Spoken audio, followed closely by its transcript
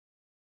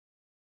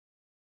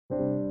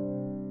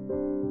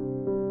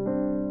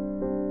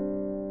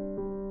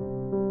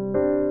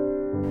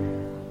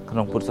ក្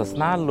នុងពុទ្ធសាស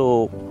នាលោ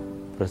ក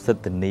ប្រសិ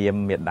ទ្ធនាម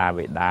មេដា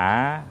បេដា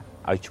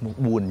ឲ្យឈ្មោះ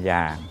4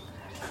យ៉ាង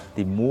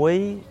ទី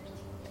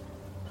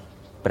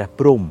1ព្រះ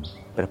ព្រំ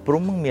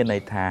នឹងមានន័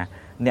យថា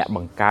អ្នកប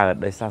ង្កើត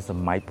ដោយសារស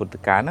ម័យពុទ្ធ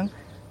កាលហ្នឹង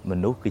ម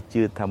នុស្សគឺ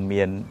ជឿថា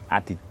មានអ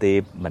តិទេព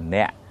ម្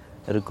នាក់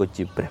ឬក៏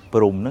ជាព្រះព្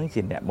រំហ្នឹង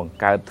ជាអ្នកបង្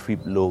កើតទ្វីប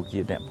លោកជា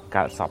អ្នកបង្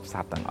កើតសពស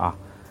ត្វទាំងអស់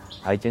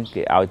ហើយអញ្ចឹង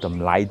គេឲ្យត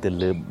ម្លៃទៅ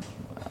លើ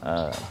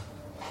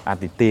អ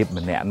តិទេព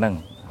ម្នាក់ហ្នឹង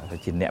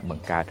ជាអ្នកប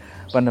ង្កើត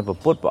ប៉ុន្តែព្រះ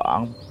ពុទ្ធព្រះអ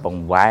ង្គប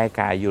ង្វែរ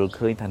ការយល់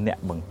ឃើញថាអ្នក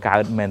បង្កើ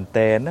តមែន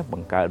តើណាប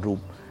ង្កើតរូប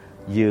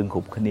យើងគ្រ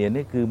ប់គ្នា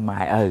នេះគឺ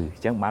ម៉ែឪអ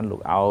ញ្ចឹងបានលោ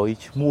កឲ្យ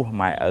ឈ្មោះ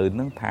ម៉ែឪហ្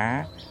នឹងថា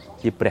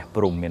ជាព្រះ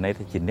ព្រំមានន័យ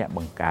ថាជាអ្នកប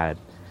ង្កើត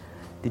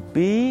ទី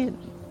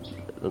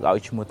2លោកឲ្យ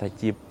ឈ្មោះថា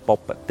ជាបុ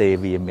ព្វទេ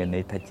វីមាន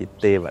ន័យថាជា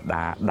ទេវ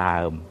តាដើ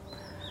ម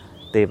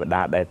ទេវ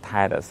តាដែល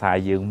ថែរក្សា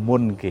យើងមុ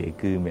នគេ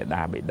គឺមេ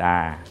ដាបេដា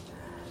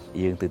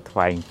យើងទៅថ្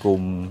វាយ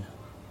គុំ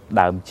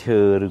ដើម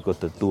ឈើឬក៏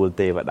ទទួល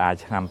ទេវតា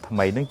ឆ្នាំថ្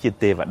មីហ្នឹងជា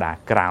ទេវតា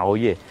ក្រោ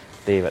យ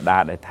ទេវតា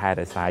ដែលថែ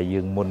រក្សាយើ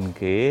ងមុន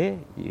គេ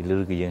ឬ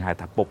ក៏យើងហៅ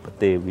ថាបុព្វ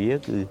ទេវី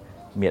គឺ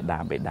មេដា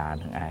បេដា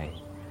នឹងឯង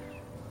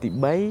ទី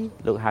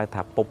3លោកហៅ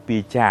ថាពុព្វា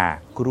ចារ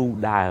គ្រូ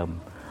ដើម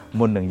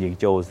មុននឹងយើង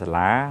ចូលសា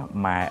លា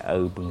ម៉ែ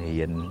ឪបង្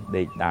រៀន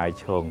ដេកដើរ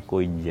ឈរអង្គុ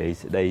យនិយាយ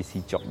ស្ដីស៊ី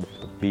ចុកបុ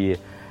ព្វពា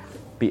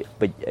ពាក្យ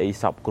ពេចន៍អី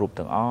សពគ្រប់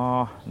ទាំងអ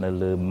ស់នៅ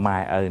លើម៉ែ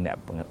ឪអ្នក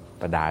ប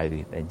ដៅតែ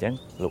អញ្ចឹង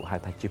លោកហៅ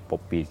ថាជាពុ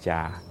ព្វាចា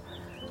រ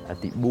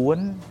ទី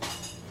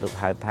4លោក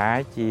ហៅថា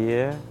ជា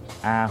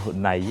អាហុ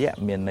ណីយៈ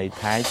មានន័យ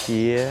ថា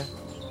ជា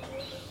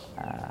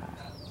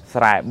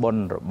ស្រែបុ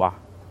ណ្យរបស់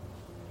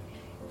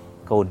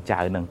កូនចៅ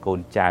នឹងកូន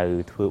ចៅ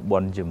ធ្វើបុ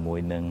ណ្យជាមួយ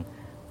នឹង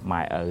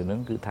ម៉ែឪនឹង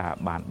គឺថា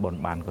បានបុណ្យ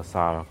បានកុស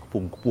លខ្ព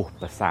ង់ខ្ពស់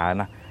ប្រសើរ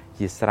ណាស់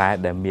ជាស្រែ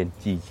ដែលមាន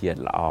ជីជាតិ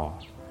ល្អអ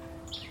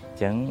ញ្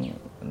ចឹង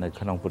នៅ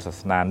ក្នុងពុទ្ធសា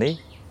សនានេះ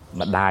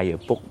ម្ដាយឪ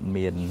ពុក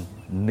មាន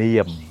នា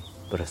ម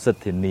ប្រសិទ្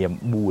ធនាម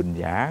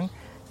4យ៉ាង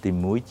ទី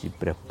1ជា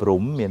ព្រះព្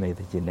រំមានន័យ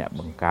ថាជាអ្នក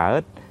បង្កើ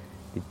ត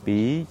ទី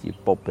2ជា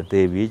បុព្វ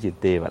ទេវីជា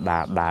ទេវតា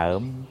ដើ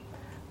ម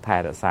ថែ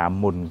រក្សា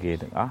មុនគេ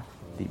ទាំងអស់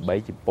ទី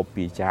3ជាពុព្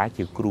វាចារ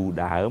ជាគ្រូ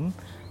ដើម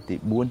ទី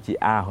4ជា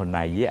អាហុ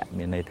ណីយៈ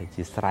មានន័យថា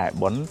ជាស្រែ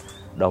បុណ្យ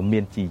ដ៏មា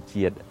នជី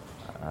ជាតិ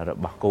រ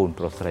បស់កូន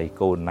ប្រុសស្រី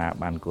កូនណា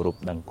បានគោរព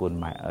ដឹងគុណ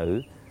ម៉ែឪ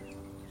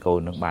កូន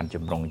នឹងបានច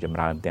ម្រុងចម្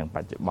រើនទាំងប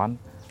ច្ចុប្បន្ន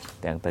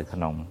ទាំងទៅក្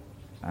នុង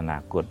អនា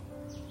គត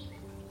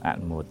អ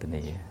នុមោទ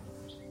នា